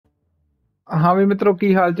हाँ भी मित्रों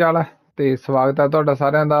की हाल चाल है। ਤੇ ਸਵਾਗਤ ਹੈ ਤੁਹਾਡਾ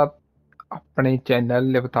ਸਾਰਿਆਂ ਦਾ ਆਪਣੇ ਚੈਨਲ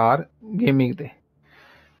ਲਿਵਤਾਰ ਗੇਮਿੰਗ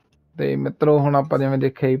ਤੇ ਮਿੱਤਰੋ ਹੁਣ ਆਪਾਂ ਜਿਵੇਂ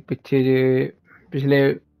ਦੇਖਿਆ ਸੀ ਪਿੱਛੇ ਜੇ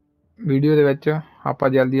ਪਿਛਲੇ ਵੀਡੀਓ ਦੇ ਵਿੱਚ ਆਪਾਂ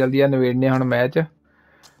ਜਲਦੀ ਆ ਨਵੇੜਨੇ ਹੁਣ ਮੈਚ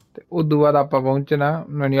ਤੇ ਉਸ ਤੋਂ ਬਾਅਦ ਆਪਾਂ ਪਹੁੰਚਣਾ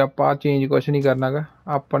ਨਹੀਂ ਆਪਾਂ ਚੇਂਜ ਕੁਝ ਨਹੀਂ ਕਰਨਾਗਾ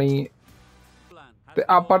ਆਪਣੀ ਤੇ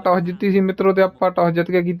ਆਪਾਂ ਟਾਸ ਜਿੱਤੀ ਸੀ ਮਿੱਤਰੋ ਤੇ ਆਪਾਂ ਟਾਸ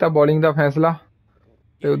ਜਿੱਤ ਕੇ ਕੀਤਾ ਬੋਲਿੰਗ ਦਾ ਫੈਸਲਾ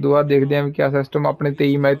ਤੇ ਉਸ ਤੋਂ ਬਾਅਦ ਦੇਖਦੇ ਆਂ ਵੀ ਕਿਆ ਸਿਸਟਮ ਆਪਣੇ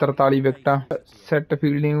 23 ਮੈਚ 43 ਵਿਕਟਾਂ ਸੈੱਟ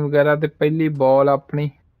ਫੀਲਡਿੰਗ ਵਗੈਰਾ ਤੇ ਪਹਿਲੀ ਬਾਲ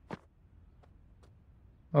ਆਪਣੀ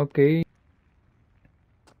ओके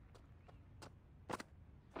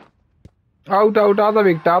आउट आउट आता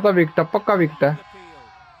विकट पक्का विकट है।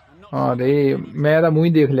 हाँ दे मैं तो मूँह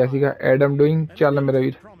ही देख लिया सीगा एडम डूइंग चल मेरा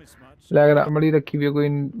वीर लैग बड़ी रखी भी कोई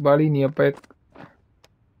बाली नहीं आप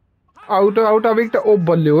आउट आउट आ विकट ओ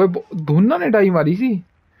बल्ले ओए दोनों ने डाई मारी सी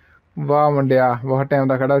वाह मुंडिया बहुत टाइम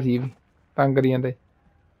का खड़ा सी तंग करी जाते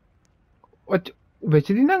बिच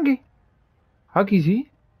दी नंगे हाँ की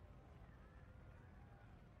सी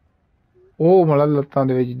ਉਹ ਮਤਲਬ ਲੱਤਾਂ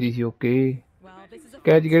ਦੇ ਵਿੱਚ ਦੀ ਸੀ ਓਕੇ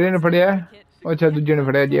ਕੈਚ ਕਿਹੜੇ ਨੇ ਫੜਿਆ ਅੱਛਾ ਦੂਜੇ ਨੇ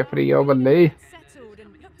ਫੜਿਆ ਜੈਫਰੀ ਆ ਉਹ ਬੱਲੇ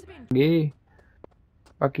ਗੇ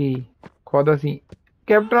ਬਾਕੀ ਖੁਦ ਅਸੀਂ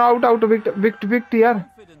ਕੈਪਟਨ ਆਊਟ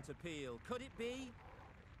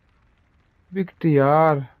ਵਿਕਟ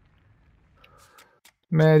ਯਾਰ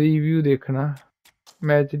ਮੈਂ ਰਿਵਿਊ ਦੇਖਣਾ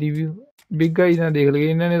ਮੈਚ ਰਿਵਿਊ ਬਿੱਗ ਆਈ ਨਾਲ ਦੇਖ ਲਈਏ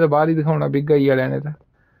ਇਹਨਾਂ ਨੇ ਤਾਂ ਬਾਹਰ ਹੀ ਦਿਖਾਉਣਾ ਬਿੱਗ ਆਈ ਵਾਲਿਆਂ ਨੇ ਤਾਂ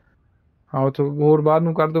ਹਾਂ ਉੱਥੋਂ ਹੋਰ ਬਾਹਰ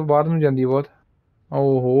ਨੂੰ ਕਰ ਦੋ ਬਾਹਰ ਨੂੰ ਜਾਂਦੀ ਬਹੁਤ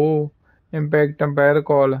ਓਹੋ ਇੰਪੈਕਟ ਅੰਪਾਇਰ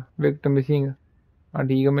ਕਾਲ ਵਿਕਟ ਮਿਸਿੰਗ ਹਾਂ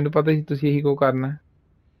ਠੀਕ ਹੈ ਮੈਨੂੰ ਪਤਾ ਸੀ ਤੁਸੀਂ ਇਹੀ ਕੋ ਕਰਨਾ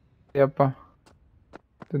ਤੇ ਆਪਾਂ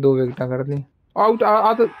ਤੇ 2 ਵਿਕਟਾਂ ਕੱਢ ਲਈ ਆਊਟ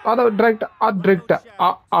ਆ ਡਾਇਰੈਕਟ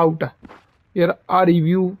ਆਊਟ ਯਾਰ ਆ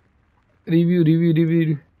ਰਿਵਿਊ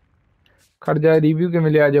ਖੜ ਜਾ ਰਿਵਿਊ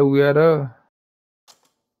ਕਿਵੇਂ ਲਿਆ ਜਾਊ ਯਾਰ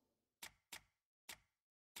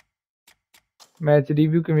ਮੈਚ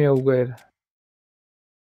ਰਿਵਿਊ ਕਿਵੇਂ ਆਊਗਾ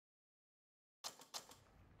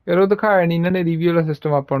ਯਾਰ ਉਹ ਦਿਖਾਇਆ ਨਹੀਂ ਇਹਨਾਂ ਨੇ ਰਿਵਿਊ ਵਾਲਾ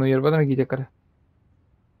ਸਿਸਟਮ ਆਪਾਂ ਨੂੰ ਯਾਰ ਪਤਾ ਨਹੀਂ ਕੀ ਚੱਕਰ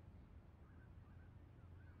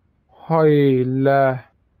ਹਾਏ ਲੈ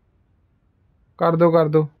ਕਰ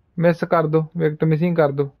ਦੋ ਮਿਸ ਕਰ ਦੋ ਵਿਕਟ ਮਿਸਿੰਗ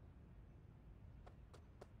ਕਰ ਦੋ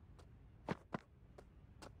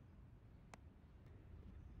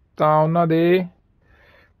ਤਾਂ ਉਹਨਾਂ ਦੇ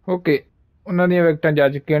ਓਕੇ ਉਹਨਾਂ ਦੀਆਂ ਵਿਕਟਾਂ ਜਾ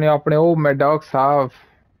ਚੁੱਕੀਆਂ ਨੇ ਆਪਣੇ ਉਹ ਮੈਡੌਕਸ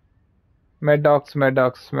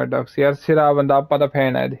ਯਾਰ ਸਿਰਾ ਬੰਦਾ ਆਪਾਂ ਤਾਂ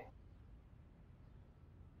ਫੈਨ ਆ ਇਹਦੇ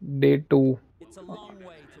ਡੇ 2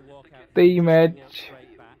 23 ਮੈਚ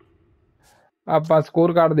ਆਪਾਂ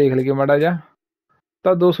ਸਕੋਰ ਕਾਰਡ ਦੇਖ ਲਈਏ ਮਾੜਾ ਜਿਹਾ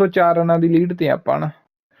ਤਾਂ 204 ਰਨਾਂ ਦੀ ਲੀਡ ਤੇ ਆਪਾਂ ਨਾ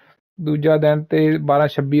ਦੂਜਾ ਦਿਨ ਤੇ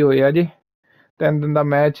 12-26 ਹੋਏ ਆ ਜੀ 3 ਦਿਨ ਦਾ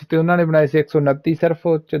ਮੈਚ ਤੇ ਉਹਨਾਂ ਨੇ ਬਣਾਏ ਸੀ 129 ਸਿਰਫ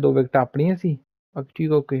ਉਹ 'ਚ 2 ਵਿਕਟਾਂ ਆਪਣੀਆਂ ਸੀ ਬਾਕੀ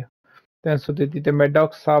ਠੀਕ ਓਕੇ 333 ਤੇ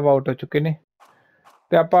ਮੈਡੌਕਸ ਸਾਹਿਬ ਆਊਟ ਹੋ ਚੁੱਕੇ ਨੇ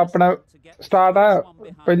ਤੇ ਆਪਾਂ ਆਪਣਾ ਸਟਾਰਟ ਆ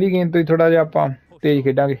ਪਹਿਲੀ ਗੇਮ ਤੋਂ ਹੀ ਥੋੜਾ ਜਿਹਾ ਆਪਾਂ ਤੇਜ਼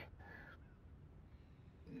ਖੇਡਾਂਗੇ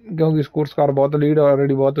ਕਿਉਂਕਿ ਸਕੋਰ ਬਹੁਤ ਲੀਡ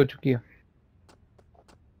ਆਲਰੇਡੀ ਬਹੁਤ ਹੋ ਚੁੱਕੀ ਹੈ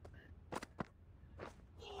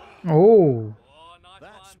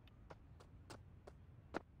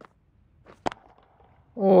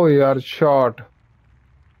ਓ ਯਾਰ ਸ਼ਾਟ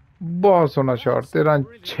ਬਹੁਤ ਸੋਹਣਾ ਸ਼ਾਟ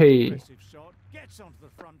 13-6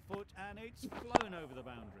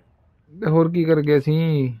 ਹੋਰ ਕੀ ਕਰ ਗਏ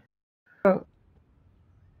ਸੀ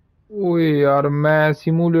ਓਏ ਯਾਰ ਮੈਂ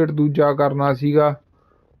ਸਿਮੂਲੇਟ ਦੂਜਾ ਕਰਨਾ ਸੀਗਾ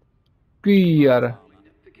ਕੀ ਯਾਰ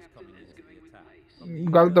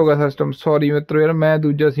ਗਲਤ ਹੋ ਗਿਆ ਸਿਸਟਮ ਸੌਰੀ ਮਿੱਤਰੋ ਯਾਰ ਮੈਂ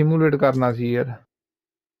ਦੂਜਾ ਸਿਮੂਲੇਟ ਕਰਨਾ ਸੀ ਯਾਰ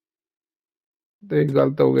ਤੇ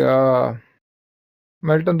ਗਲਤ ਹੋ ਗਿਆ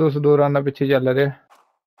ਮਿਲਟਨ 202 ਰਨ ਪਿੱਛੇ ਚੱਲ ਰਿਹਾ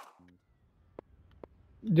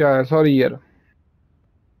ਜਾ ਸੌਰੀ ਯਾਰ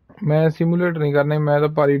ਮੈਂ ਸਿਮੂਲੇਟ ਨਹੀਂ ਕਰਨਾ ਮੈਂ ਤਾਂ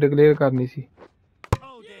ਪਾਰੀ ਡਿਕਲੇਅਰ ਕਰਨੀ ਸੀ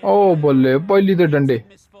ਓ ਬੱਲੇ ਪਹਿਲੀ ਤੇ ਡੰਡੇ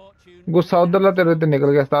ਗੁੱਸਾ ਉਧਰਲਾ ਤੇਰੇ ਤੇ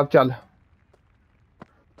ਨਿਕਲ ਗਿਆ ਉਸਤਾਦ ਚੱਲ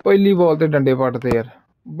ਪਹਿਲੀ ਬਾਲ ਤੇ ਡੰਡੇ ਪੱਟਦੇ ਯਾਰ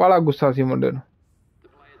ਬੜਾ ਗੁੱਸਾ ਸੀ ਮੁੰਡੇ ਨੂੰ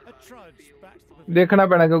ਦੇਖਣਾ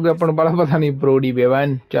ਪੈਣਾ ਕਿਉਂਕਿ ਆਪਾਂ ਨੂੰ ਬੜਾ ਪਤਾ ਨਹੀਂ ਬਰੋਡੀ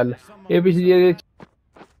ਬੇਵਨ ਚੱਲ ਇਹ ਪਿਛਲੀ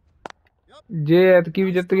ਜੇ ਐਤਕੀ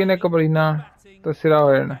ਵੀ ਜਿੱਤ ਗਏ ਨੇ ਕਬਰੀਨਾ ਤਾਂ ਸਿਰਾ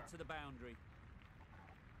ਹੋ ਜਾਣਾ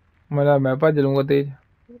ਮੈਂ ਭੱਜ ਲੂੰਗਾ ਤੇਜ਼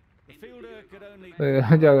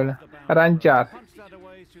ਜਾਗਣਾ ਰਨ 4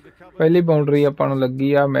 ਪਹਿਲੀ ਬਾਉਂਡਰੀ ਆਪਾਂ ਨੂੰ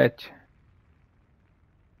ਲੱਗੀ ਆ ਮੈਚ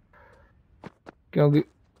ਕਿਉਂਕਿ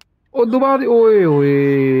ਉਦੋਂ ਬਾਅਦ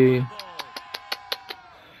ਓਏ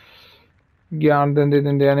ਗਿਆਨ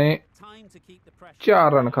ਦਿੰਦਿਆਂ ਨੇ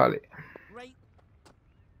 4 ਰਨ ਖਾ ਲਏ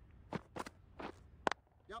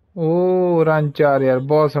ਓ ਰਨ 4 ਯਾਰ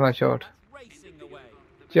ਬਹੁਤ ਸੋਹਣਾ ਸ਼ਾਟ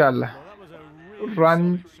ਚੱਲ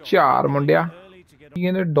ਰਨ 4 ਮੁੰਡਿਆ ਕੀ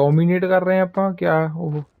ਕਹਿੰਦੇ ਡੋਮੀਨੇਟ ਕਰ ਰਹੇ ਆਪਾਂ ਕਿਆ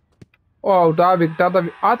ਉਹ ਆਊਟ ਆ ਵਿਕਟ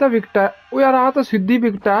ਆ ਤਾਂ ਵਿਕਟ ਹੈ ਉਹ ਯਾਰ ਆ ਤਾਂ ਸਿੱਧੀ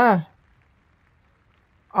ਵਿਕਟ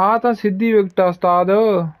ਆ ਉਸਤਾਦ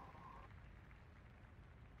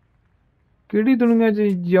ਕਿਹੜੀ ਦੁਨੀਆ 'ਚ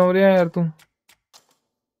ਜਿਉ ਰਿਹਾ ਯਾਰ ਤੂੰ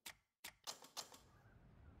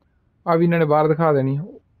ਆ ਵੀ ਇਹਨਾਂ ਨੇ ਬਾਹਰ ਦਿਖਾ ਦੇਣੀ।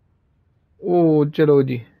 ਉਹ ਚਲੋ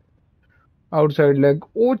ਜੀ ਆਊਟਸਾਈਡ ਲੈਗ।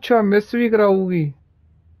 ਉਹ ਅੱਛਾ ਮਿਸ ਵੀ ਕਰਾਊਗੀ।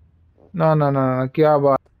 ਨਾ ਨਾ ਨਾ ਨਾ ਕੀ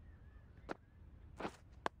ਬਾਤ।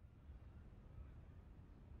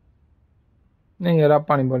 ਨਹੀਂ ਯਾਰ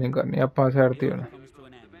ਆਪਾਂ ਨਹੀਂ ਬੋਲਿੰਗ ਕਰਨੀ, ਆਪਾਂ ਸਾਈਡ ਤੇ ਹੋਣਾ।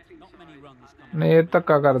 ਨਹੀਂ ਇਹ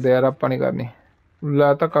ਧੱਕਾ ਕਰਦੇ ਯਾਰ, ਆਪਾਂ ਨਹੀਂ ਕਰਨੀ।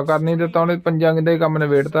 ਲੈ ਧੱਕਾ ਕਰਨੀ ਦਿੱਤਾ ਉਹਨੇ, ਪੰਜਾਂ ਕਿੰਦੇ ਕੰਮ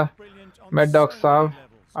ਨਿਬੇੜਤਾ ਮੈਡੌਕ ਸਾਹਿਬ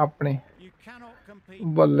ਆਪਣੇ।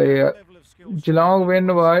 ਬੱਲੇ ਯਾਰ ਜਲੌਂਗ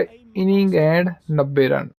win bye inning and 90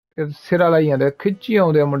 run. ਸਿਰਾ ਲਾਈ ਜਾਂਦੇ, ਖਿੱਚੀ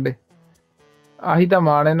ਆਉਂਦੇ ਆ ਮੁੰਡੇ। ਆਹੀ ਤਾਂ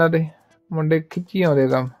ਮਾਣ ਇਹਨਾਂ ਦੇ, ਮੁੰਡੇ ਖਿੱਚੀ ਆਉਂਦੇ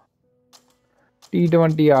ਕੰਮ।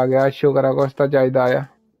 T20 ਆ ਗਿਆ, ਸ਼ੁਕਰ ਆ ਕੁਛ ਤਾਂ ਚਾਹੀਦਾ ਆ।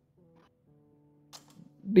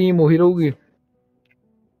 ਟੀਮ ਉਹੀ ਰਹੂਗੀ।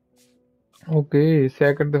 ਓਕੇ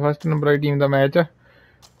ਸੈਕਿੰਡ ਤੇ ਫਸਟ ਨੰਬਰ ਵਾਲੀ ਟੀਮ ਦਾ ਮੈਚ ਆ।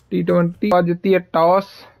 T20 ਜਿੱਤੀ ਹੈ ਟਾਸ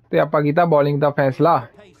ਤੇ ਆਪਾਂ ਕੀਤਾ ਬੋਲਿੰਗ ਦਾ ਫੈਸਲਾ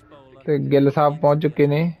ਤੇ ਗਿੱਲ ਸਾਹਿਬ ਪਹੁੰਚ ਚੁੱਕੇ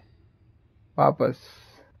ਨੇ ਵਾਪਸ।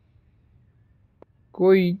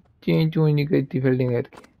 ਕੋਈ ਚੇਂਜ ਚੂੰਜ ਨਹੀਂ ਕੀਤੀ ਫੀਲਡਿੰਗ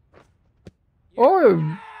ਐਤਕੀ। ਓਏ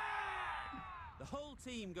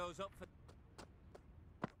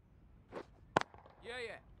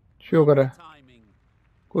ਸ਼ੁਕਰ ਹੈ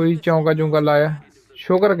ਕੋਈ ਚੌਂਕਾ ਚੌਂਕਾ ਲਾਇਆ।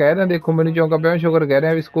 ਸ਼ੁਕਰ ਕਹਿ ਰਹੇ, ਦੇਖੋ ਮੈਨੂੰ ਚੌਂਕਾ ਪਿਆ, ਸ਼ੁਕਰ ਕਹਿ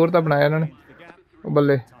ਰਿਹਾ ਵੀ ਸਕੋਰ ਤਾਂ ਬਣਾਇਆ ਇਹਨਾਂ ਨੇ। ਉਹ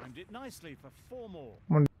ਬੱਲੇ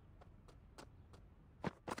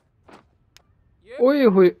ਓਏ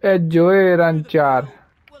ਹੋਏ ਐਜ ਓਏ ਰਨ 4।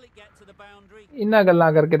 ਇਹਨਾਂ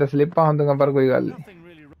ਗੱਲਾਂ ਕਰਕੇ ਤਾਂ ਸਲਿੱਪਾਂ ਹੁੰਦੀਆਂ, ਪਰ ਕੋਈ ਗੱਲ ਨਹੀਂ।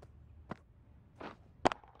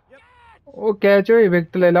 ਉਹ ਕੈਚ ਹੋਈ,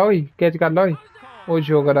 ਵਿਕਟ ਲੈ ਲਾ ਓਏ, ਕੈਚ ਕਰ ਲਾ ਓਏ। ਉਹ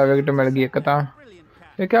ਸ਼ੁਕਰ ਆ ਵਿਕਟ ਮਿਲ ਗਈ ਇੱਕ ਤਾਂ।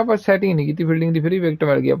 ਇਹ ਕਿ ਆਪਾਂ ਸੈਟਿੰਗ ਨਹੀਂ ਕੀਤੀ ਫੀਲਡਿੰਗ ਦੀ, ਫਿਰ ਹੀ ਵਿਕਟ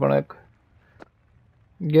ਮਿਲ ਗਈ ਆਪਾਂ ਨੂੰ ਇੱਕ।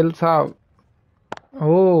 ਗਿੱਲ ਸਾਹਿਬ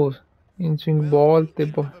ਉਹ ਇਨ ਸਵਿੰਗ ਬਾਲ ਤੇ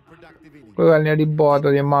ਕੋਈ ਗੱਲ ਨਹੀਂ, ਬਹੁਤ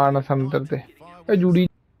ਵਧੀਆ ਮਾਰਨਾ ਸਮੁੰਦਰ ਤੇ ਇਹ ਜੂੜੀ।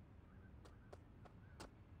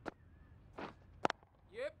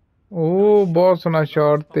 ਉਹ ਬਹੁਤ ਸੋਹਣਾ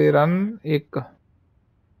ਸ਼ਾਟ ਤੇ ਰਨ 1।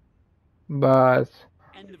 ਬਸ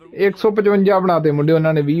 155 ਬਣਾਤੇ ਮੁੰਡੇ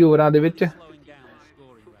ਉਹਨਾਂ ਨੇ 20 ਓਵਰਾਂ ਦੇ ਵਿੱਚ।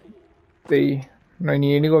 ਤੇ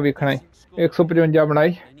ਨਹੀਂ ਇਹ ਨਹੀਂ ਕੋਈ ਵੇਖਣਾ, 155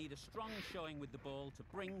 ਬਣਾਈ।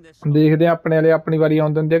 ਦੇਖਦੇ ਆ ਆਪਣੇ ਵਾਲੇ ਆਪਣੀ ਵਾਰੀ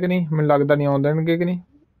ਆਉਣ ਦਿੰਦੇ ਕਿ ਨਹੀਂ। ਮੈਨੂੰ ਲੱਗਦਾ ਨਹੀਂ ਆਉਣ ਦੇਣਗੇ ਕਿ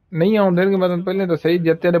ਨਹੀਂ ਆਉਣ ਦੇਣਗੇ। ਮੈਂ ਤੁਹਾਨੂੰ ਪਹਿਲਾਂ ਦੱਸਿਆ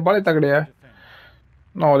ਜਿੱਤੇ ਦੇ ਬਾਹਲੇ ਤਗੜੇ ਆ।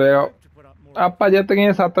 ਆਉਂਦੇ ਆ ਆਪਾਂ ਜਿੱਤ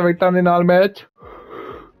ਗਏ 7 ਵਿਕਟਾਂ ਦੇ ਨਾਲ ਮੈਚ।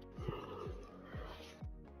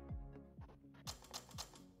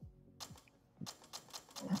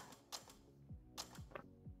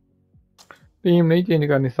 ਟੀਮ ਨਹੀਂ ਚੇਂਜ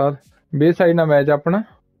ਕਰਨੀ ਸਰ, ਬੇਸਾਈਡ ਨਾਲ ਮੈਚ ਆਪਣਾ।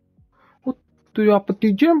 ਤੂੰ ਆਪਾਂ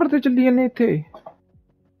ਤੀਜੇ ਨੰਬਰ ਤੇ ਚੱਲੀ ਜਾਂਦੇ ਇੱਥੇ।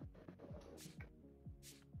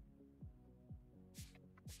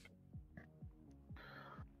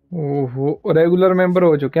 ਓਹੋ ਰੈਗੂਲਰ ਮੈਂਬਰ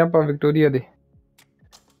ਹੋ ਚੁੱਕੇ ਆਪਾਂ ਵਿਕਟੋਰੀਆ ਦੇ।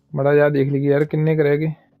 ਬੜਾ ਜਿਹਾ ਦੇਖ ਲਈਏ ਯਾਰ ਕਿੰਨੇ ਕੁ ਰਹਿ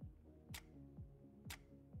ਗਏ।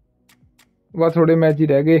 ਬਸ ਥੋੜੇ ਮੈਚ ਹੀ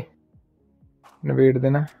ਰਹਿ ਗਏ, ਨਿਬੇੜ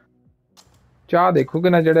ਦੇਣਾ। ਚਾਹ ਦੇਖੋ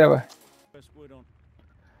ਕਿੰਨਾ ਚੜਿਆ ਵਾ।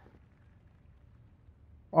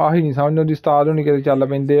 ਆਹੀ ਨਹੀਂ ਸਮਝ ਆਉਂਦੀ, ਉਸਤਾਦ ਹੋਣੀ ਕਿਤੇ ਚੱਲ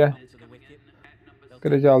ਪੈਂਦੇ ਆ,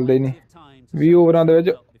 ਕਿਤੇ ਚੱਲਦੇ ਹੀ ਨਹੀਂ। 20 ਓਵਰਾਂ ਦੇ ਵਿੱਚ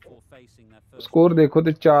ਸਕੋਰ ਦੇਖੋ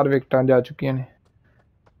ਤੇ 4 ਵਿਕਟਾਂ ਜਾ ਚੁੱਕੀਆਂ ਨੇ।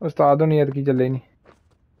 ਉਸਤਾਦ ਹੋਣੀ ਐਤਕੀ ਚੱਲੇ ਨਹੀਂ।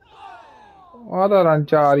 ਆਹ ਤਾਂ ਰਨ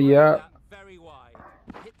 4 ਹੀ ਆ,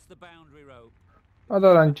 ਆਹ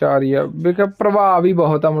ਤਾਂ ਰਨ 4 ਹੀ ਆ। ਵੇਖਿਆ ਪ੍ਰਭਾਵ ਵੀ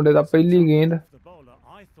ਬਹੁਤ ਆ ਮੁੰਡੇ ਦਾ। ਪਹਿਲੀ ਗੇਂਦ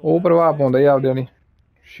ਉਹ ਪ੍ਰਭਾਵ ਪਾਉਂਦਾ ਹੀ ਆਪਦੇ ਨਹੀਂ।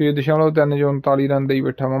 6.3 ਰਨ ਦੇ ਹੀ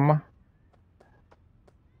ਬੈਠਾ ਮਾਮਾ।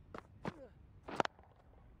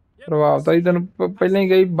 ਪ੍ਰਭਾਵ ਤਾਂ ਹੀ ਤੈਨੂੰ ਪਹਿਲਾਂ ਹੀ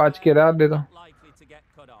ਕਹੀ ਬਚ ਕੇ ਰਹਿ ਅੱਡੇ ਤੋਂ।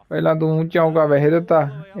 ਪਹਿਲਾਂ ਤੂੰ ਚੌਂਕਾ ਵਹਿ ਦਿੱਤਾ,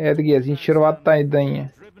 ਐਤਕੀ ਅਸੀਂ ਸ਼ੁਰੂਆਤਾਂ ਇਦਾਂ ਹੀ ਆ।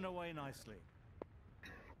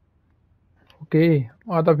 ਓਕੇ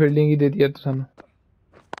ਆਹ ਤਾਂ ਫੀਲਡਿੰਗ ਹੀ ਦੇਤੀ ਅੱਜ ਸਾਨੂੰ।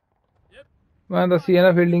 ਮੈਂ ਦੱਸੀ ਹੈ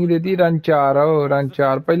ਨਾ ਫੀਲਡਿੰਗ ਦੇਤੀ। ਰਨ 4 ਰਨ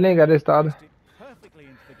 4 ਪਹਿਲਾਂ ਹੀ ਕਹਿ ਰਹੇ ਉਸਤਾਦ।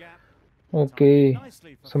 ਓਕੇ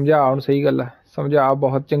ਸਮਝਾ ਹੁਣ, ਸਹੀ ਗੱਲ ਹੈ ਸਮਝਾ,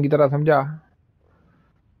 ਬਹੁਤ ਚੰਗੀ ਤਰ੍ਹਾਂ ਸਮਝਾ।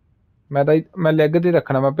 ਮੈਂ ਲੈਗ ਤੇ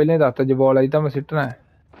ਰੱਖਣਾ, ਮੈਂ ਪਹਿਲਾਂ ਹੀ ਦੱਸਤਾ ਜੇ ਬਾਲ ਆਈ ਤਾਂ ਮੈਂ ਸਿੱਟਣਾ ਹੈ।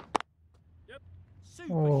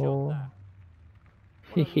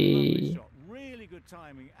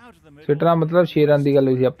 ਸਿੱਟਣਾ ਮਤਲਬ 6 ਰਨ ਦੀ ਗੱਲ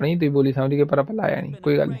ਹੋਈ ਸੀ ਆਪਣੀ, ਤੁਸੀਂ ਬੋਲੀ ਸਮਝ ਗਏ, ਪਰ ਆਪਾਂ ਲਾਇਆ ਨਹੀਂ।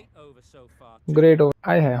 ਕੋਈ ਗੱਲ ਨਹੀਂ, ਗ੍ਰੇਟ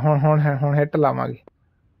ਆਏ ਹੈ। ਹੁਣ ਹਿੱਟ ਲਾਵਾਂਗੇ।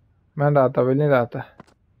 ਮੈਂ ਦੱਸਤਾ ਪਹਿਲਾਂ ਹੀ ਦੱਸਤਾ,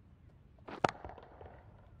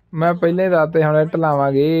 ਮੈਂ ਪਹਿਲਾਂ ਹੀ ਦੱਸਤੇ ਹੁਣ ਹਿੱਟ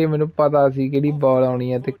ਲਾਵਾਂਗੇ। ਮੈਨੂੰ ਪਤਾ ਸੀ ਕਿਹੜੀ ਬਾਲ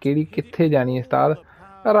ਆਉਣੀ ਹੈ ਤੇ ਕਿਹੜੀ ਕਿੱਥੇ ਜਾਣੀ ਹੈ ਉਸਤਾਦ।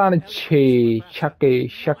 ਰਨ 6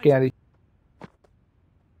 ਛੱਕਿਆਂ ਦੀ।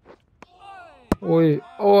 ਓਏ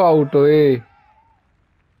ਉਹ ਆਊਟ, ਓਏ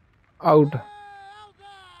out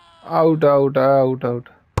out out out out.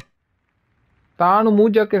 ਤਾਂ ਨੂੰ ਮੂੰਹ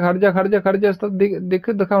ਚੱਕ ਕੇ ਖੜ ਜਾ ਖੜ ਜਾ ਉਸਤਾਦ। ਦੇਖ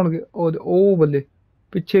ਦਿਖਾਉਣਗੇ। ਉਹ ਬੱਲੇ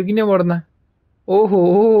ਪਿੱਛੇ ਕਿਹਨੇ ਵੜਨਾ।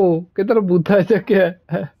 ਓਹੋ ਕਿੱਧਰ ਬੂਥਾ ਚੱਕਿਆ।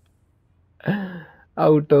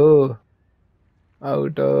 ਆਊਟ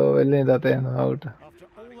ਆਊਟ ਵੇਲੇ ਦਾ ਤੇ ਆਊਟ।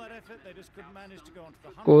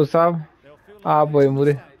 ਕੋਚ ਸਾਹਿਬ ਆਪ ਹੋਏ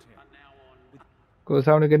ਮੂਰੇ। ਕੋਚ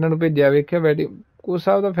ਸਾਹਿਬ ਨੇ ਕਿਹਨਾਂ ਨੂੰ ਭੇਜਿਆ ਵੇਖਿਆ ਬੈਟਿੰਗ। ਕੋਚ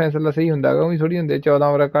ਸਾਹਿਬ ਦਾ ਫੈਸਲਾ ਸਹੀ ਹੁੰਦਾ ਗਾ, ਉਹੀ ਥੋੜੀ ਹੁੰਦੇ 14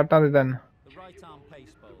 ਓਵਰਾਂ ਕਾਟਾਂ ਦੇ 3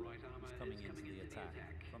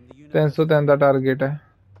 303 ਦਾ ਟਾਰਗੇਟ ਹੈ।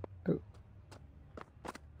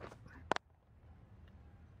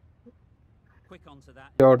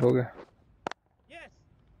 शॉट हो गया।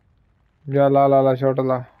 जा ला ला ला शॉट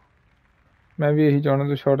ला, मैं भी यही चाहना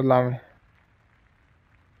तू शॉट ला में।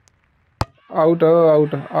 आउट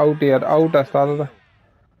आउट आउट यार, आउट है सारा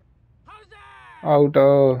आउट।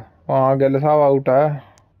 हाँ गिल साहब आउट है,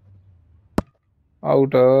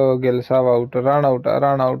 आउट गिल साहब out. Run out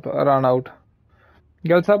run out run out.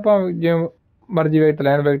 Gill साहब भावें जो मर्जी विकेट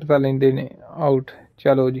लैन, विकेट तो लेंदे ने। आउट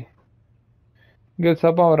चलो जी, गिल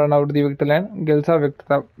साहब भावें रन आउट की विकेट लैन, गिल साहब विकेट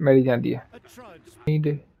तो मिल जाती है। नहीं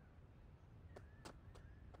दे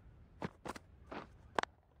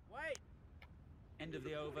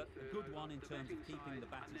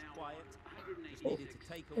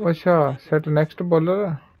अच्छा सैट नैक्सट बॉलर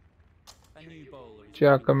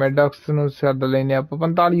ਚੱਕ ਮੈਡਕਸ ਨੂੰ ਸੱਦ ਲੈਨੇ ਆਪਾਂ।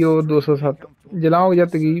 45 ਓਵਰ 207 ਜਲਾਂਗ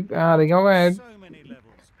ਜਿੱਤ ਗਈ ਆ ਰਹੀ ਕਿਉਂਕਿ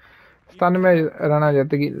 97 ਰਨਾਂ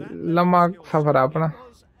ਜਿੱਤ ਗਈ। ਲੰਮਾ ਸਫ਼ਰ ਆ ਆਪਣਾ।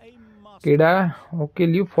 ਕਿਹੜਾ ਓਕੇ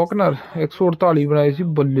ਲਿਓ ਫੋਕਨਰ 148 ਬਣਾਏ ਸੀ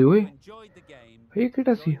ਬੱਲੇ ਓਏ। ਇਹ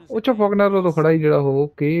ਕਿਹੜਾ ਸੀ ਉੱਚਾ ਫੋਕਨਰ ਉਹ ਤੋਂ ਖੜਾ ਹੀ ਜਿਹੜਾ ਉਹ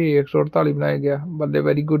ਓਕੇ 148 ਬਣਾਇਆ ਗਿਆ ਬੱਲੇ।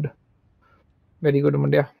 ਵੈਰੀ ਗੁੱਡ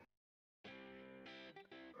ਮੁੰਡਿਆ।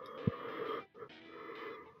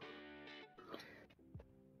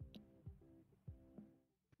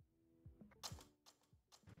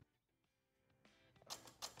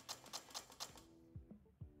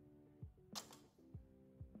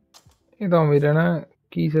 ਇਹ ਤਾਂ ਮੇਰਾ ਨਾ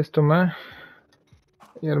ਕੀ ਸਿਸਟਮ ਹੈ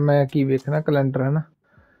ਯਾਰ, ਮੈਂ ਕੀ ਵੇਖਣਾ ਕੈਲੰਡਰ ਹੈ ਨਾ।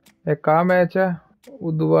 ਇੱਕ ਆ ਮੈਚ ਹੈ,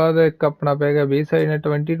 ਉਦੋਂ ਬਾਅਦ ਇੱਕ ਆਪਣਾ ਪੈ ਗਿਆ ਬੇ ਸਾਈਡ ਨੇ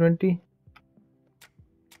 2020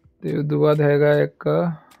 ਤੇ ਉਦੋਂ ਬਾਅਦ ਹੈਗਾ ਇੱਕ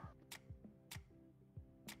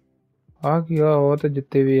ਆ ਕੀ ਆ ਉਹ ਤਾਂ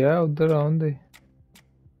ਜਿੱਤੇ ਵੀ ਆ ਉਧਰ ਆਉਂਦੇ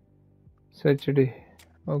ਸੈਚਰਡੇ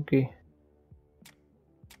ਓਕੇ।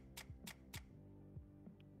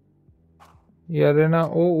 ਯਾਰ ਇਹ ਨਾ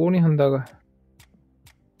ਉਹ ਨਹੀਂ ਹੁੰਦਾ ਗਾ।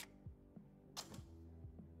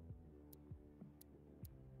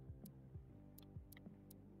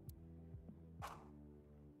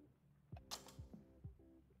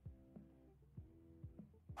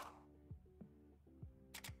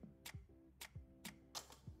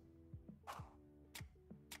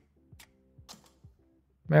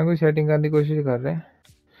 मैं कोई सेटिंग करने की कोशिश कर रहे हैं।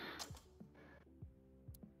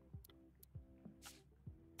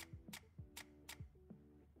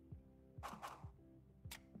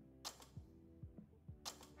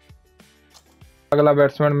 अगला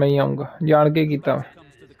बैट्समैन मैं ही आऊंगा, जान के कीता मैं।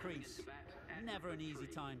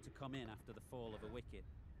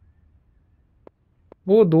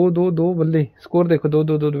 वो दो दो दो बल्ले स्कोर देखो, दो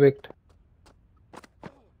दो दो विकेट।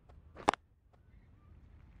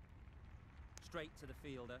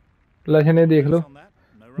 लछने देख लो,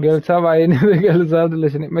 गिल साहब आए ने गिल साहब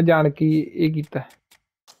लछने मैं जान के ये कीता।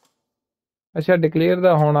 अच्छा डिक्लेयर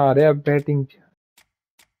दा हुण आ रहा बैटिंग च।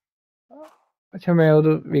 अच्छा मैं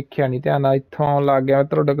उदों वेख्या नहीं ध्यान नाल, इत्थों लग गया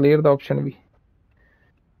मित्रों डिक्लेयर दा ऑप्शन भी।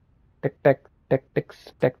 टिक टिक टैक्टिक्स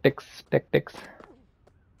टैक्टिक्स टैक्टिक्स।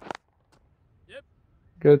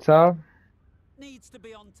 गिल साहब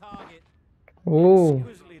ओह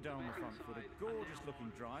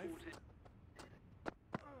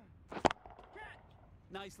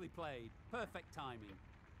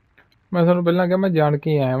मैं ਤੁਹਾਨੂੰ ਪਹਿਲਾਂ ਕਿਹਾ ਮੈਂ ਜਾਣ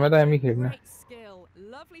ਕੇ ਆਇਆ, ਮੈਂ ਤਾਂ ਐਵੇਂ ਹੀ ਖੇਡਣਾ।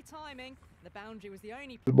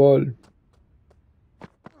 ਬੋਲ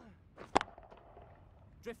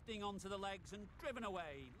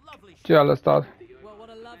ਚੱਲ ਉਸਤਾਦ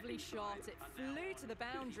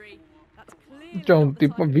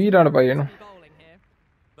 34 ਰਨ ਪਾਏ ਇਹਨੂੰ।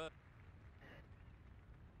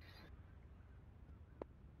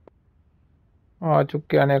 ਆ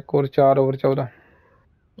ਚੁੱਕਿਆ ਨੇ ਇੱਕ ਹੋਰ 4 ਓਵਰ 14।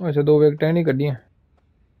 अच्छा 2 विकेटें नहीं कड्डियां।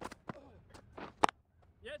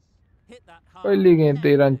 पहली गेंद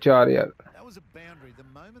 13 4 यार,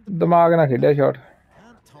 दिमाग ना खेलिया शॉट।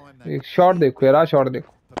 एक शॉट देखो यार, शॉट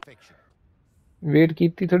देखो, वेट की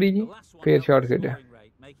थोड़ी जी फिर शॉट खेलिया।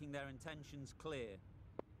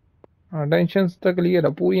 हाँ टेंशनस तो क्लियर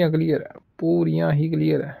है, पूरियां ही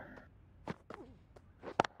क्लियर है,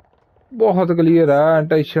 बहुत क्लियर है।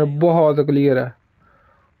 टेंशन बहुत क्लियर है,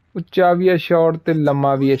 उच्चा भी है शॉट ते लम्मा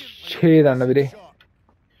भी है। 6 रन वीरे,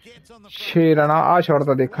 6 रन। आ शॉट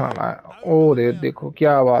तो देखना आना है, ओ देखो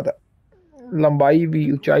क्या बात है, लंबाई भी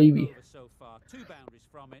ऊंचाई भी।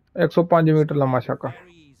 105 मीटर लम्बा छक्का।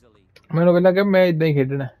 मैंने कहना कि मैं इदा ही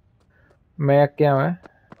खेडना, मैं क्या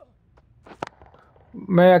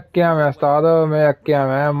मैं उस्ताद, मैं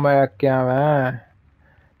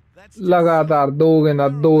लगातार 2 गेंदा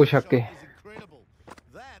 2 छक्के।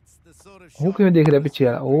 ਉਹ ਕਿਵੇਂ ਦੇਖ ਰਿਹਾ ਪਿੱਛੇ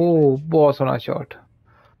ਵਾਲਾ। ਉਹ ਬਹੁਤ ਸੋਹਣਾ ਸ਼ਾਟ,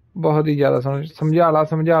 ਬਹੁਤ ਹੀ ਜ਼ਿਆਦਾ ਸੋਹਣਾ। ਸਮਝਾ ਲਾ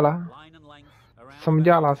ਸਮਝਾ ਲਾ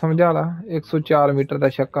ਸਮਝਾ ਲਾ ਸਮਝਾ ਲਾ। 104 ਮੀਟਰ ਦਾ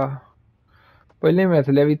ਛੱਕਾ। ਪਹਿਲੇ ਮੈਚ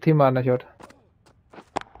ਲਿਆ ਵੀ ਇੱਥੇ ਮਾਰਨਾ ਸ਼ਾਟ।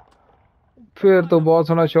 ਫਿਰ ਤੋਂ ਬਹੁਤ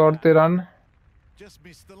ਸੋਹਣਾ ਸ਼ਾਟ ਤੇ ਰਨ।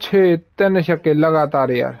 3 ਛੱਕੇ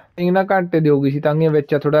ਲਗਾਤਾਰ ਯਾਰ। ਇਹਨਾਂ ਘੰਟੇ ਦੀ ਹੋ ਗਈ ਸੀ ਤਾਂ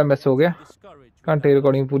ਵਿੱਚ ਥੋੜਾ ਮਿਸ ਹੋ ਗਿਆ। ਘੰਟੇ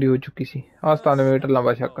ਰਿਕਾਰਡਿੰਗ ਪੂਰੀ ਹੋ ਚੁੱਕੀ ਸੀ। 97 ਮੀਟਰ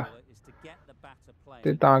ਲੰਬਾ ਛੱਕਾ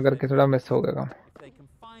ਤੇ ਤਾਂ ਕਰਕੇ ਥੋੜਾ ਮਿਸ ਹੋ ਗਿਆ ਕੰਮ।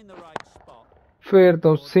 ਫਿਰ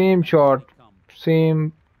ਤੋਂ ਸੇਮ ਸ਼ਾਟ, ਸੇਮ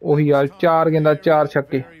ਉਹੀ ਹਾਲ। 4 ਗੇਂਦਾਂ 4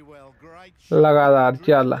 ਛੱਕੇ ਲਗਾਤਾਰ।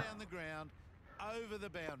 ਚੱਲ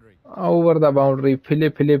ਓਵਰ ਦਾ ਬਾਉਂਡਰੀ।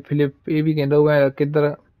 ਫਿਲਿਪ ਫਿਲਿਪ ਫਿਲਿਪ ਇਹ ਵੀ ਕਹਿੰਦਾ ਹੋਊਗਾ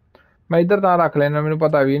ਕਿੱਧਰ। ਮੈਂ ਇੱਧਰ ਤਾਂ ਰੱਖ ਲੈਣਾ, ਮੈਨੂੰ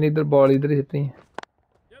ਪਤਾ ਵੀ ਨਹੀਂ ਇੱਧਰ ਬॉल ਇੱਧਰ ਹੀ ਸਿੱਟੀ।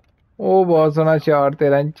 ਉਹ ਬਹੁਤ ਸੋਹਣਾ ਸ਼ਾਟ ਤੇ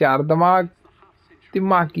ਰਨ 4।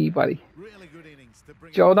 ਦਿਮਾਗੀ ਪਾਰੀ।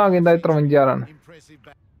 14 ਗੇਂਦਾਂ 53 ਰਨ।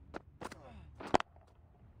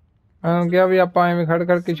 ਮੈਂ ਕਿਹਾ ਵੀ ਆਪਾਂ ਐਵੇਂ ਖੜ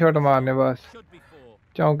ਖੜ ਕੇ ਸ਼ਾਟ ਮਾਰਨੇ ਬਸ।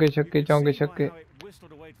 ਚੌਂਕੇ ਛੱਕੇ ਚੌਂਕੇ ਛੱਕੇ।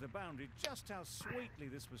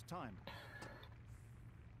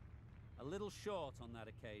 A little short on that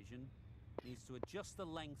occasion. Needs to adjust the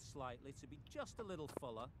length slightly to be just a little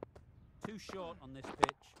fuller. Too short on this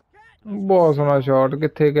pitch. ਬਹੁਤ ਸੋਹਣਾ ਸ਼ਾਟ।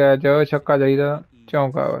 ਕਿੱਥੇ ਕੈਚ? ਛੱਕਾ ਚਾਹੀਦਾ।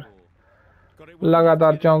 ਚੌਂਕਾ ਓਵਰ।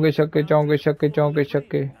 ਲਗਾਤਾਰ ਚੌਂਕੇ ਛੱਕੇ ਚੌਂਕੇ ਛੱਕੇ ਚੌਂਕੇ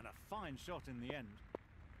ਛੱਕੇ।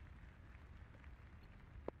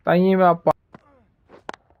 ਤਾਈਂ ਮੈਂ ਆਪਾਂ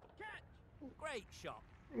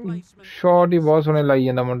ਸ਼ਾਟ ਹੀ ਬਹੁਤ ਸੋਹਣੇ ਲਾਈ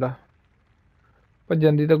ਜਾਂਦਾ ਮੁੰਡਾ।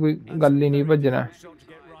 ਭੱਜਣ ਦੀ ਤਾਂ ਕੋਈ ਗੱਲ ਹੀ ਨਹੀਂ, ਭੱਜਣਾ।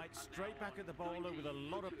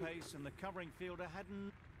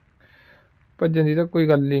 ਭੱਜਣ ਦੀ ਤਾਂ ਕੋਈ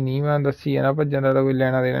ਗੱਲ ਹੀ ਨਹੀਂ, ਮੈਂ ਦੱਸੀ ਹੈ ਨਾ। ਭੱਜਣ ਦਾ ਤਾਂ ਕੋਈ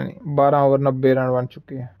ਲੈਣਾ ਦੇਣਾ ਨਹੀਂ। 12 ਓਵਰ 90 ਰਨ ਬਣ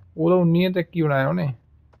ਚੁੱਕੇ ਆ। ਉਹਦਾ 19 ਤੇ 21 ਬਣਾਇਆ ਉਹਨੇ।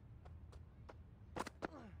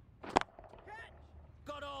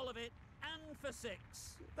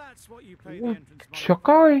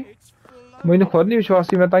 ਛੱਕਾ ਓਏ। ਮੈਨੂੰ ਖੁਦ ਨਹੀਂ ਵਿਸ਼ਵਾਸ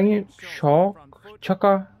ਸੀ। ਮੈਂ ਤਾਂ ਹੀ ਸ਼ੌਕ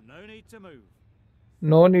ਛੱਕਾ।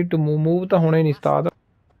 ਨੋ ਨੀਡ ਟੂ ਮੂਵ ਤਾਂ ਹੋਣਾ ਹੀ ਨਹੀਂ ਉਸਤਾਦ।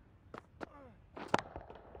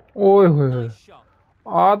 ਓਏ ਹੋਏ ਹੋਏ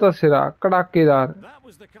ਆ ਤਾਂ ਸਿਰਾ ਕੜਾਕੇਦਾਰ।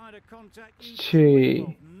 6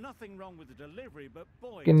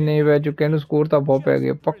 ਕਿੰਨੇ ਪੈ ਚੁੱਕੇ ਇਹਨੂੰ? ਸਕੋਰ ਤਾਂ ਬਹੁਤ ਪੈ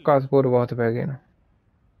ਗਏ, ਪੱਕਾ ਸਕੋਰ ਬਹੁਤ ਪੈ ਗਏ ਨਾ।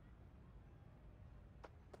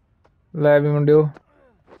 ਲੈ ਵੀ ਮੁੰਡਿਓ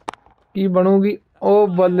ਕੀ ਬਣੂਗੀ? ਉਹ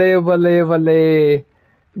ਬੱਲੇ ਬੱਲੇ ਬੱਲੇ।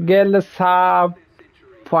 ਗਿੱਲ ਸਾਹਿਬ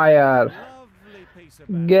ਫਾਇਰ।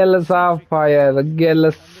 ਗਿੱਲ ਸਾਹਿਬ ਫਾਇਰ।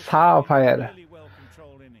 ਗਿੱਲ ਸਾਹਿਬ ਫਾਇਰ।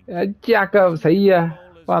 ਚੱਕ ਸਹੀ ਆ।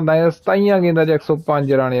 ਭਾਂਦਾ 27 ਗੇਂਦਾਂ 'ਚ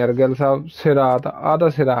 105 ਰਨ ਯਾਰ। ਗਿੱਲ ਸਾਹਿਬ ਸਿਰਾ। ਆ ਤਾਂ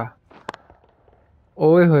ਸਿਰਾ।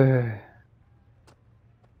 ਓਏ ਹੋਏ ਹੋਏ।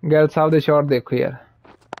 ਗਿੱਲ ਸਾਹਿਬ ਦੇ ਸ਼ਾਟ ਦੇਖੋ ਯਾਰ।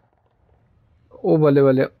 ਉਹ ਬੱਲੇ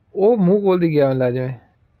ਬੱਲੇ। ਉਹ ਮੂੰਹ ਖੋਲਦੀ ਗਿਆ ਮੈਨੂੰ ਜਿਵੇਂ।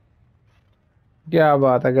 ਕਿਆ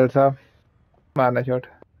ਬਾਤ ਹੈ ਗਿੱਲ ਸਾਹਿਬ। ਮਾਰਨਾ ਸ਼ਾਟ।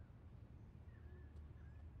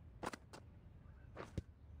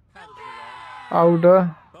 Out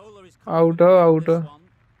out out.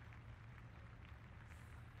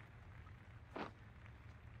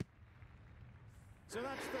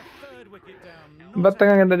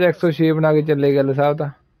 32 ਗੇਂਦਾਂ 'ਚ 106 ਬਣਾ ਕੇ ਚੱਲੇ ਗਿੱਲ ਸਾਹਿਬ ਤਾਂ।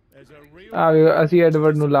 ਆ ਅਸੀਂ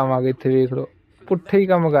ਐਡਵਰਡ ਨੂੰ ਲਾਵਾਂਗੇ ਇੱਥੇ। ਵੇਖ ਲਓ ਪੁੱਠੇ ਹੀ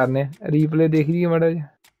ਕੰਮ ਕਰਨੇ। ਰੀਪਲੇ ਦੇਖ ਲਈਏ ਮਾੜਾ ਜਿਹਾ।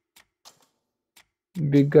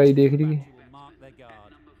 ਬਿੱਗ ਆਈ ਦੇਖ ਲਈਏ।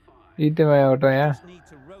 ਇਹ ਤੇ ਮੈਂ ਆਊਟ ਹੋਇਆ।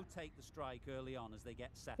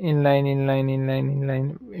 Inline inline inline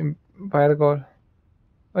inline. Umpire ਕਾਲ।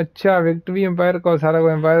 ਅੱਛਾ ਵਿਕਟ ਵੀ ਅੰਪਾਇਰ ਕਾਲ। ਸਾਰਾ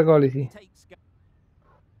ਕੁਝ ਅੰਪਾਇਰ ਕਾਲ ਹੀ ਸੀ।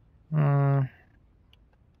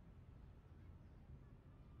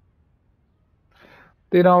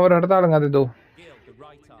 13 ਓਵਰ 48 ਤੇ 2।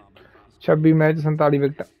 26 ਮੈਚ 47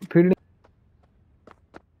 ਵਿਕਟ। ਫੀਲਡਿੰਗ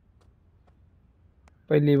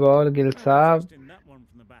ਪਹਿਲੀ ਬਾਲ ਗਿੱਲ ਸਾਹਿਬ।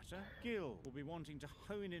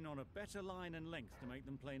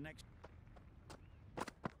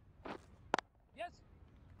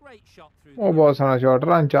 ਉਹ ਬਹੁਤ ਸੋਹਣਾ ਸ਼ਾਟ।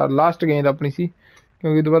 ਰਨ 4। ਲਾਸਟ ਗੇਂਦ ਆਪਣੀ ਸੀ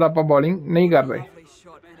ਕਿਉਂਕਿ ਉਹਦੇ ਬਾਅਦ ਆਪਾਂ ਬੋਲਿੰਗ ਨਹੀਂ ਕਰ ਰਹੇ।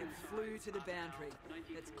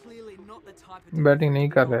 बैटिंग नहीं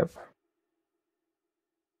कर रहे आप।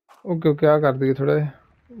 ओके क्या कर दिए थोड़े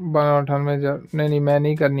 92 नहीं नहीं मैं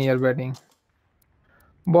नहीं करनी यार बैटिंग।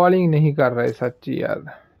 बॉलिंग नहीं कर रहे सच्ची यार।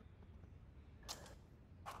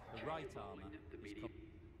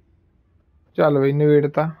 चल बई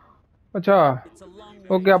नवेड़ता। अच्छा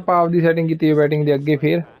ओके आप आपकी सैटिंग की बैटिंग के अगे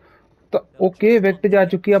फिर तो ओके विकेट जा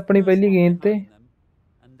चुकी अपनी पहली गेंद ते।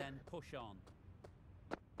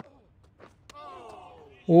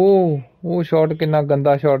 ओ शॉट कितना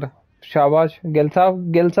गंदा शॉट। शाबाश गिल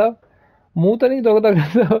साहब मूँह तो नहीं दुखता गिल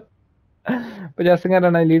साहब। 85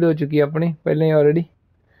 रन लीड हो चुकी है अपनी पहले ही ऑलरेडी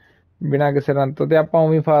बिना किसी रन तो। आप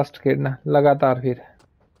उवें फास्ट खेडना लगातार।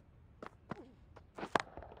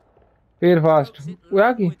 फिर फास्ट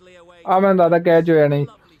आ की आ मैं दादा कैच होया नहीं।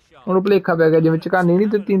 ਉਹਨੂੰ ਭੁਲੇਖਾ ਪੈ ਗਿਆ ਜਿਵੇਂ ਝਕਾਨੀ ਨਹੀਂ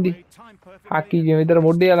ਦਿੱਤੀ ਹੁੰਦੀ ਹਾਕੀ ਜਿਵੇਂ ਇਧਰ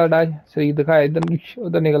ਮੋਢੇ ਵਾਲਾ ਡਾਜ ਸਰੀਰ ਦਿਖਾਇਆ ਇਧਰ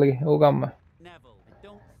ਉਧਰ ਨਿਕਲ ਗਏ ਉਹ ਕੰਮ ਆ Neville, I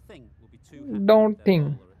don't think will be too happy Don't with their think.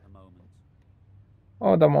 bowler at the moment.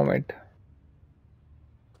 ਉਹ ਦਾ ਮੋਮੈਂਟ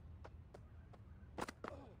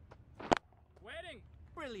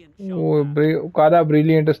Brilliant ਉਹ shot that. ਉਹ ਕਾਹਦਾ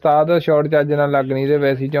ਬ੍ਰਿਲੀਅੰਟ ਉਸਤਾਦ ਸ਼ਾਟ ਚੱਜ ਨਾਲ ਲੱਗ ਨਹੀਂ ਤੇ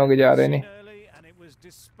ਵੈਸੇ ਹੀ ਚੌਂਕ ਜਾ ਰਹੇ ਨੇ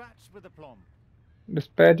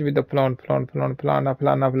ਡਿਸਪੈਚ ਵਿਦ ਫਲਾਨ ਫਲਾਨ ਫਲਾਨ ਫਲਾਨਾ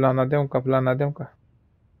ਫਲਾਨਾ ਫਲਾਨਾ ਧਮਕਾ ਫਲਾਨਾ ਧਮਕਾ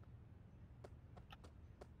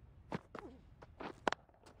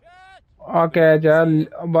ਆ ਕੈਚ ਆ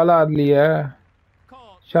ਬਾਲਾ ਲਈ ਹੈ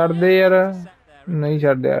Caught. ਛੱਡ ਦੇ ਯਾਰ Set there. ਨਹੀਂ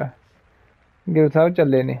ਛੱਡਿਆ ਗਿਲ ਸਾਹਿਬ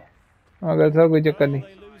ਚੱਲੇ ਨੇ ਆ ਗਿਲ ਸਾਹਿਬ ਕੋਈ ਚੱਕਰ ਨਹੀਂ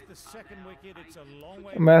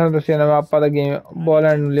ਮੈਂ ਤੁਹਾਨੂੰ ਦੱਸਿਆ ਨਾ ਆਪਾਂ ਤਾਂ ਗੇਮ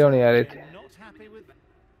ਬਾਲੈਂਡ ਨੂੰ ਲਿਆਉਣੇ ਯਾਰ ਇੱਥੇ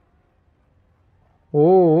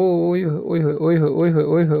ਓਏ ਓਏ ਓਏ ਓਏ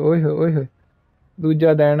ਓਏ ਓਏ ਓਏ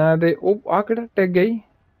ਦੂਜਾ ਦੇਣਾ ਤੇ ਉਹ ਆ ਕਿਹੜਾ ਟਿਕ ਗਈ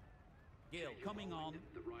Gill coming on.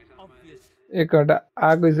 Obvious. ਇੱਕ ਮਿੰਟ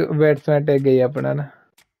ਆ ਕੋਈ ਬੈਟਸਮੈਨ ਟਿਕ ਗਈ ਆਪਣਾ ਨਾ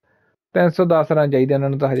 310 ਰਨ ਚਾਹੀਦੇ ਉਹਨਾਂ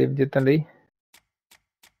ਨੂੰ ਤਾਂ ਹਜੇ ਜਿੱਤਣ ਲਈ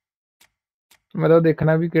ਮੈਂ ਤਾਂ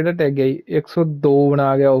ਦੇਖਣਾ ਵੀ ਕਿਹੜਾ ਟਿਕ ਗਿਆ 102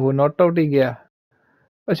 ਬਣਾ ਗਿਆ ਉਹ ਨੋਟ ਆਊਟ ਹੀ ਗਿਆ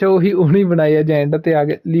ਅੱਛਾ ਉਹੀ ਬਣਾਈ ਆ ਜੈਂਡ ਤੇ ਆ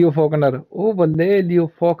ਗਏ ਲੀਓ ਫੋਕਨਰ ਉਹ ਬੱਲੇ ਲੀਓ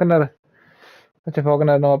ਫੋਕਨਰ ਅੱਛਾ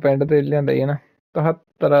ਫੋਕਨਰ ਨਵਾਂ ਪਿੰਡ ਤੇ ਲਿਆਂਦਾ ਹੀ ਹੈ ਨਾ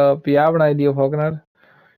 73 50 ਬਣਾਈ ਲੀਓ ਫੋਕਨਰ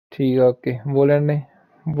ਠੀਕ ਆ ਓਕੇ ਬੋਲੈਂਡ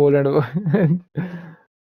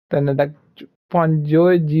ਤਿੰਨ ਤੱਕ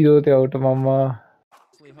 5-0 ਤੇ ਆਊਟ ਮਾਮਾ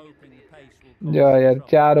Hoping the pace will ਜਾ ਯਾਰ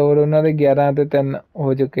 4 ਓਵਰ ਉਹਨਾਂ ਦੇ 11 ਤੇ 3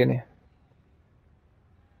 ਹੋ ਚੁੱਕੇ ਨੇ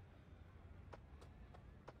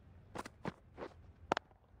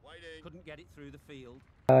couldn't get it through the field.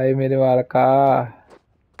 ਆਏ ਮੇਰੇ ਵਾਲਕਾ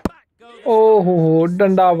Back goes. ਓਹੋ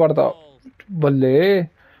ਡੰਡਾ ਵੜਦਾ ਬੱਲੇ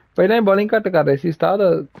ਪਹਿਲਾਂ ਹੀ ਬੋਲਿੰਗ ਘੱਟ ਕਰ ਰਹੇ ਸੀ ਉਸਤਾਦ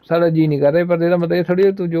ਸਾਡਾ ਜੀ ਨਹੀਂ ਕਰ ਰਿਹਾ ਪਰ ਇਹਦਾ ਮਤਲਬ ਇਹ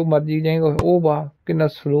ਥੋੜੀ ਤੂੰ ਜੋ ਮਰਜੀ ਜਾਏਗਾ ਉਹ ਵਾਹ ਕਿੰਨਾ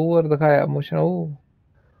ਸਲੋਅਰ ਦਿਖਾਇਆ ਮੋਸ਼ਨ ਓਹੋ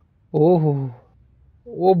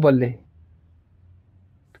ਉਹ ਬੱਲੇ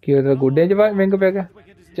ਕੀ ਉਹਦਾ ਗੋਡਿਆਂ 'ਚ ਵਿੰਗ ਪੈ ਗਿਆ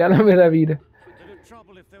ਚੱਲ ਮੇਰਾ ਵੀਰ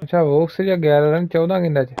ਅੱਛਾ ਉਹ ਜਾਂ 11 ਰਨ 14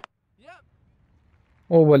 ਗੇਂਦਾਂ 'ਚ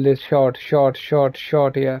ਉਹ ਬੱਲੇ ਸ਼ਾਟ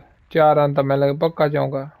ਯਾਰ 4 ਰਨ ਤਾਂ ਮੈਂ ਲੱਗ ਪੱਕਾ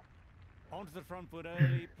ਚਾਹੂੰਗਾ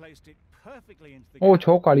ਉਹ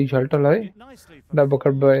ਛੋ ਕਾਲੀ ਸ਼ਰਟ ਲਾਏ ਡੱਬ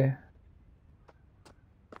ਖੜਬੇ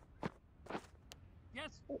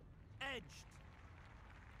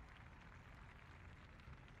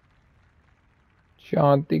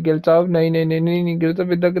शांति गिल साहब नहीं गिल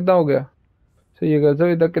साहब इधर कितना हो गया सही है गिल साहब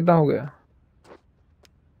इधर कितना हो गया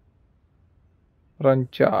रन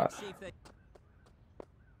 4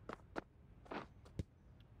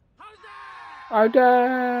 आउट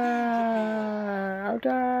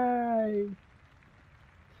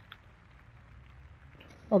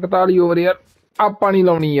आउट 41 ओवर यार आप नहीं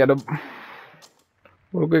लानी यार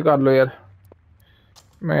और कोई कर लो यार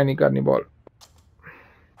मैं नहीं करनी बॉल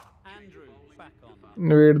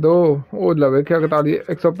ਨਵੇੜ ਦੋ ਉਹ ਲਾ ਵੇਖਿਆ 41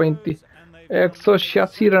 135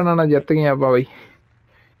 186 ਰਨਾਂ ਨਾਲ ਜਿੱਤ ਗਏ ਆਪਾਂ ਬਈ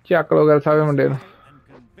ਚੱਕ ਲੋ ਗੱਲ ਸਾਰੇ ਮੁੰਡੇ ਨੂੰ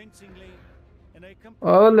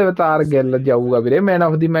ਉਹ ਲਵਤਾਰ ਗਿੱਲ ਜਾਊਗਾ ਵੀਰੇ ਮੈਨ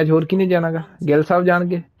ਆਫ ਦੀ ਮੈਚ ਹੋਰ ਕੀ ਨਹੀਂ ਜਾਣਾਗਾ ਗਿੱਲ ਸਾਹਿਬ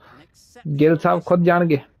ਜਾਣਗੇ ਗਿੱਲ ਸਾਹਿਬ ਖੁਦ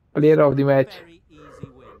ਜਾਣਗੇ ਪਲੇਅਰ ਆਫ ਦੀ ਮੈਚ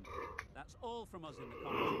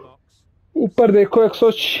ਉੱਪਰ ਦੇਖੋ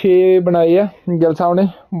 106 ਬਣਾਏ ਆ ਗਿੱਲ ਸਾਹਿਬ ਨੇ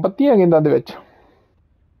 32 ਗੇਂਦਾਂ ਦੇ ਵਿੱਚ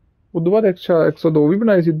ਉਦੋਂ ਬਾਅਦ 102 ਵੀ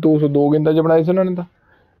ਬਣਾਏ ਸੀ 202 ਗੇਂਦਾਂ 'ਚ ਬਣਾਏ ਸੀ ਉਹਨਾਂ ਨੇ ਤਾਂ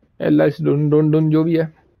LIS ਡੁੰਨ ਜੋ ਵੀ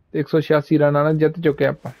ਹੈ 186 ਰਨਾਂ ਨਾਲ ਜਿੱਤ ਚੁੱਕੇ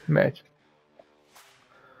ਆਪਾਂ ਮੈਚ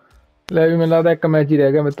ਲੈ ਵੀ ਮੈਨੂੰ ਲੱਗਦਾ ਇੱਕ ਮੈਚ ਹੀ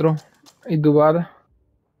ਰਹਿ ਗਿਆ ਮਿੱਤਰੋ ਇਸ ਤੋਂ ਬਾਅਦ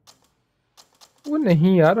ਉਹ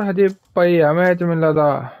ਨਹੀਂ ਯਾਰ ਹਜੇ ਪਏ ਆ ਮੈਚ ਮੈਨੂੰ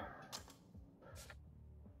ਲੱਗਦਾ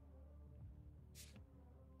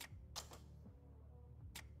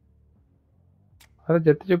ਹਾਂ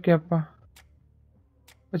ਜਿੱਤ ਚੁੱਕੇ ਆਪਾਂ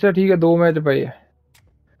ਅੱਛਾ ਠੀਕ ਹੈ 2 ਮੈਚ ਪਏ ਆ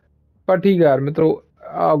ਪਰ ਠੀਕ ਹੈ ਯਾਰ ਮਿੱਤਰੋ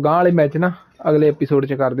ਗਾਂ ਵਾਲੇ ਮੈਚ ਨਾ ਅਗਲੇ ਐਪੀਸੋਡ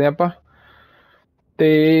 'ਚ ਕਰਦੇ ਆਪਾਂ ਤੇ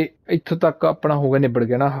ਇੱਥੋਂ ਤੱਕ ਆਪਣਾ ਹੋ ਗਿਆ ਨਿਬੜ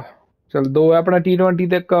ਗਿਆ ਨਾ ਚਲ 2 ਹੈ ਆਪਣਾ T20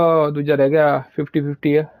 ਤੇ ਇੱਕ ਦੂਜਾ ਰਹਿ ਗਿਆ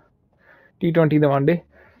 50-50 ਹੈ T20 ਦਾ ਵਨਡੇ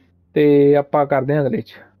ਤੇ ਆਪਾਂ ਕਰਦੇ ਹਾਂ ਅਗਲੇ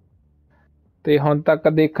 'ਚ ਤੇ ਹੁਣ ਤੱਕ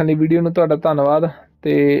ਦੇਖਣ ਲਈ ਵੀਡੀਓ ਨੂੰ ਤੁਹਾਡਾ ਧੰਨਵਾਦ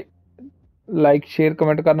ਤੇ ਲਾਈਕ ਸ਼ੇਅਰ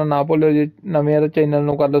ਕਮੈਂਟ ਕਰਨਾ ਨਾ ਭੁੱਲਿਓ ਜੇ ਨਵੇਂ ਆ ਤਾਂ ਚੈਨਲ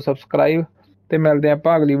ਨੂੰ ਕਰ ਲਓ ਸਬਸਕ੍ਰਾਈਬ ਤੇ ਮਿਲਦੇ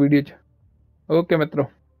ਆਪਾਂ ਅਗਲੀ ਵੀਡੀਓ 'ਚ ਓਕੇ ਮਿੱਤਰੋ।